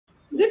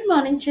Good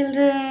morning,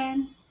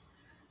 children.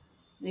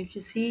 If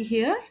you see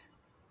here,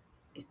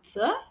 it's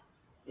a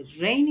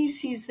rainy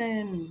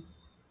season.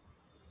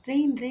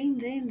 Rain, rain,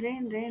 rain,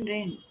 rain, rain,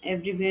 rain.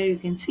 Everywhere you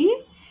can see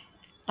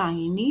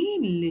tiny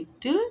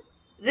little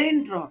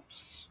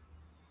raindrops.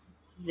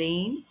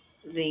 Rain,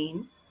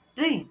 rain,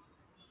 rain.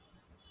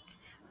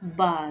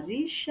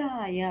 बारिश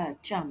आया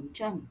चम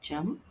चम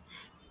चम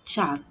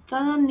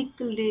छाता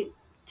निकले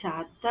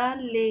छाता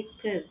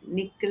लेकर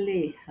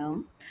निकले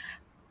हम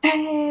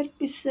पैर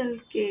फिसल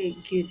के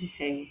गिर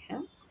है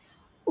हम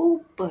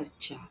ऊपर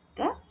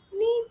छाता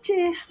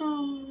नीचे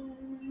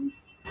हम.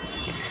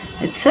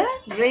 It's a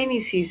rainy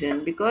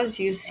season because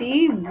you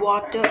see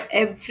water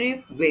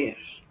everywhere.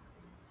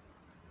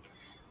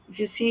 If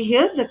you see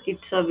here, the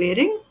kids are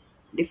wearing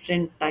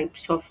different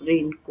types of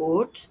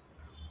raincoats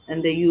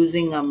and they're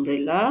using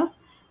umbrella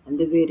and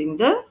they're wearing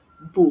the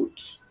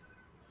boots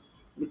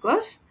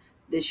because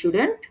they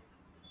shouldn't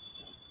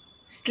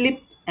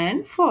slip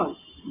and fall.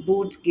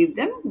 Boots give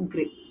them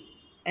grip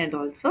and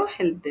also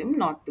help them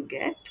not to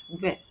get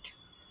wet.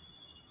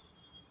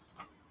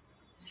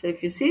 So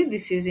if you see,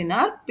 this is in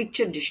our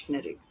picture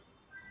dictionary.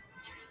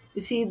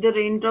 You see the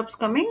raindrops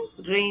coming?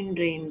 Rain,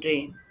 rain,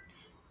 rain.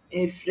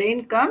 If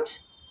rain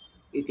comes,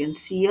 you can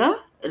see a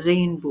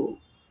rainbow.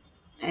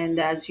 And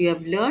as you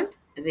have learned,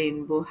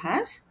 rainbow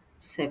has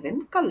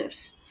 7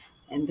 colors.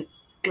 And the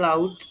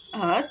clouds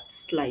are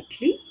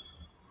slightly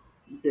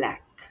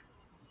black.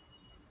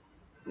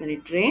 When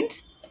it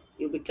rains,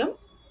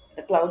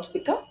 the clouds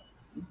become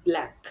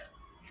black.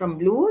 From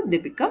blue, they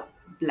become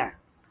black.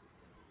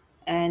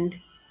 And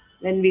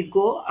when we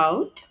go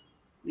out,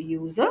 we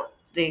use a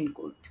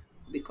raincoat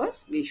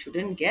because we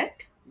shouldn't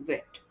get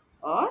wet,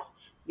 or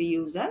we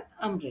use an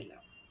umbrella.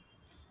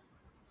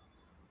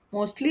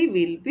 Mostly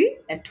we'll be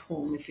at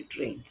home if it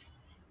rains.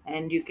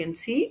 And you can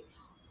see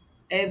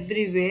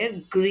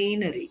everywhere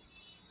greenery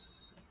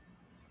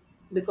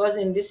because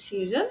in this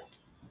season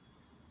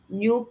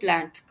new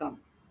plants come,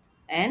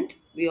 and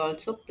we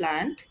also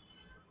plant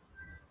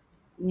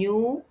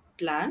new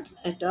plants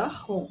at our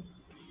home.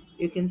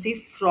 You can see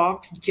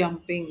frogs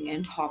jumping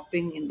and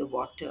hopping in the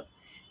water.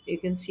 You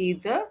can see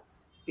the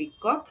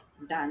peacock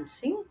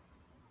dancing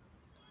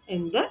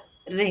in the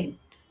rain.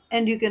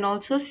 And you can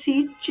also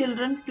see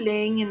children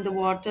playing in the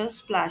water,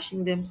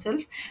 splashing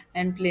themselves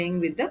and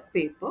playing with the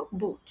paper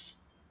boats.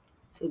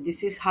 So,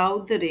 this is how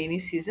the rainy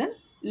season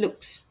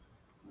looks.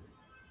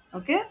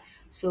 Okay,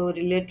 so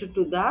related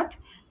to that,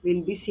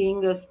 we'll be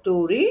seeing a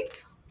story,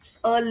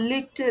 a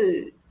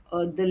little,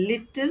 the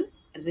little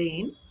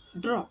rain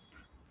drop.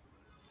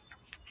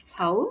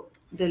 How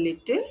the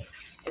little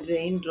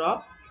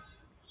raindrop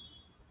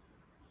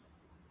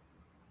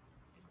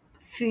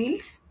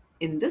feels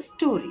in the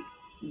story.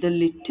 The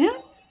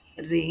little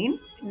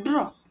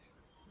raindrop.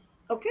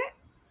 Okay,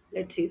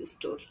 let's see the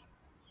story.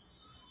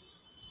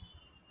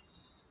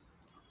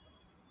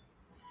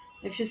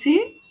 If you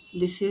see,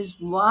 this is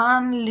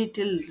one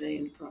little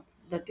raindrop.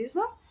 That is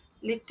a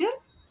little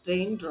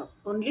raindrop,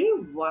 only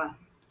one.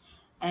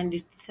 And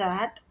it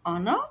sat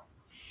on a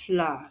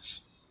flower.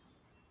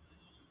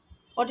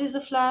 What is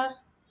the flower?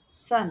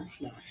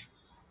 Sunflower.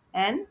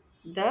 And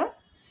the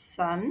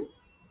sun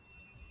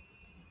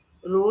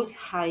rose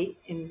high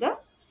in the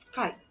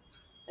sky.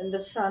 When the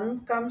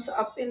sun comes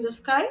up in the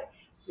sky,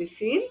 we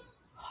feel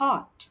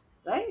hot,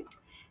 right?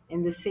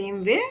 In the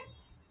same way,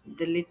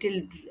 the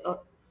little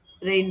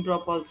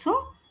raindrop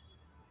also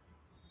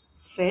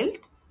felt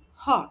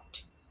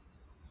hot.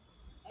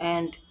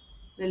 And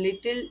the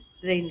little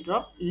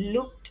raindrop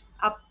looked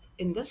up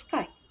in the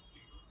sky.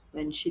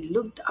 When she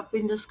looked up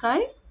in the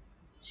sky,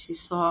 she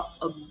saw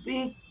a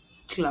big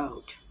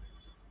cloud.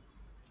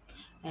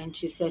 And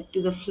she said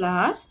to the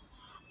flower,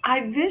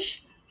 I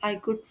wish I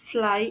could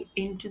fly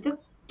into the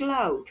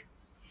cloud.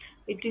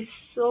 It is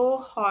so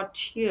hot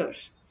here.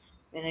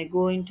 When I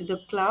go into the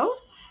cloud,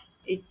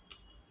 it,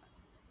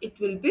 it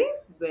will be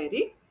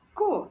very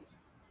cold.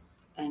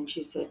 And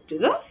she said to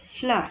the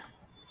flower.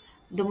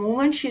 The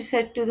moment she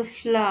said to the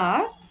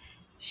flower,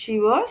 she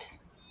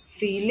was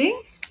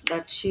feeling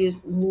that she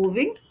is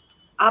moving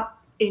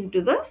up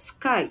into the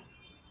sky.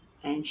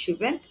 And she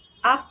went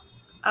up,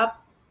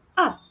 up,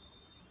 up.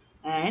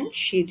 And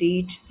she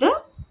reached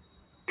the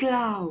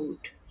cloud.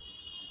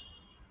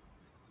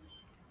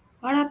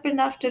 What happened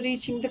after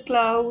reaching the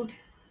cloud?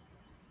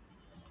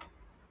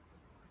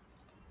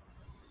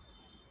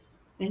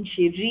 When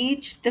she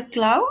reached the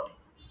cloud,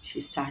 she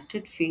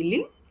started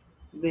feeling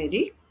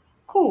very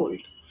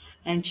cold.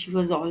 And she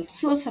was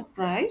also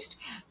surprised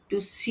to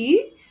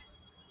see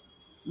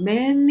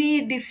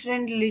many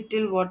different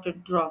little water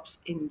drops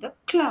in the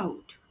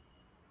cloud.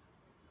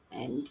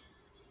 And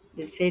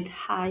they said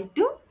hi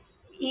to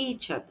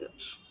each other.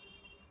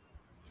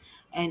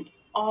 And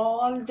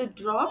all the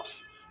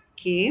drops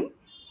came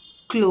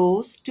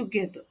close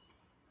together.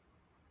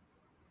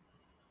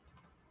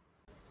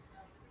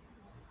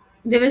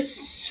 There were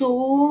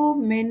so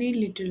many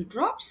little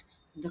drops,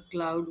 the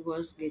cloud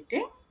was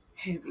getting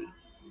heavy.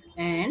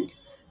 And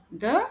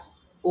the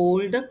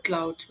older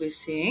clouds were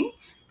saying,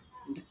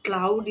 the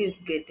cloud is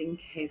getting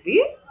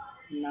heavy.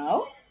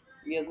 Now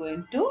we are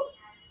going to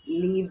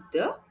leave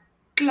the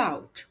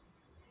cloud.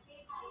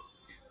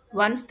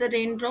 Once the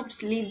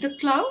raindrops leave the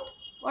cloud,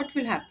 what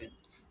will happen?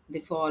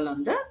 They fall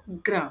on the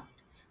ground.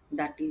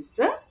 That is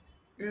the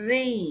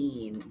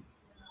rain.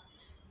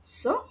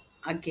 So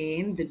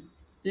again the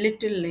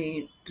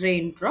little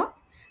raindrop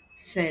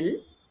fell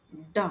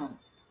down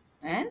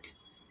and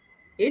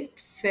it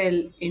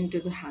fell into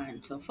the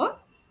hands of a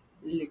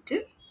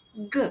little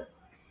girl.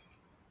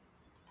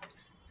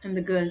 And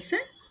the girl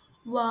said,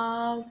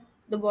 "Wow,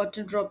 the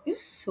water drop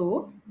is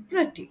so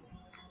pretty."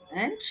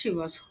 And she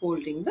was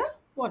holding the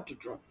water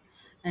drop.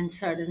 And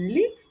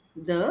suddenly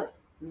the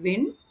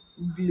wind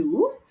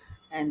blew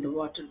and the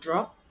water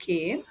drop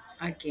came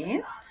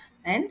again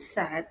and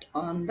sat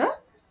on the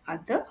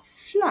other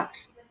flower.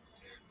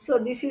 So,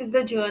 this is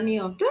the journey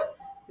of the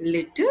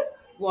little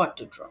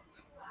water drop.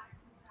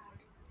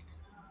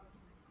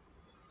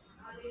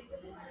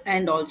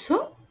 And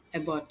also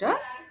about a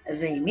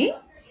rainy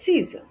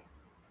season.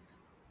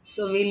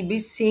 So we'll be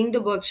seeing the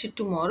worksheet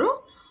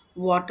tomorrow.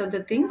 What are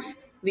the things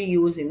we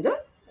use in the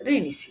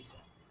rainy season?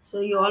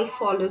 So you all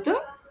follow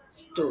the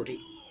story.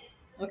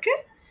 Okay?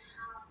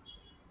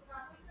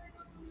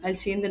 I'll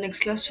see you in the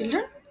next class,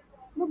 children.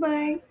 Bye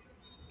bye.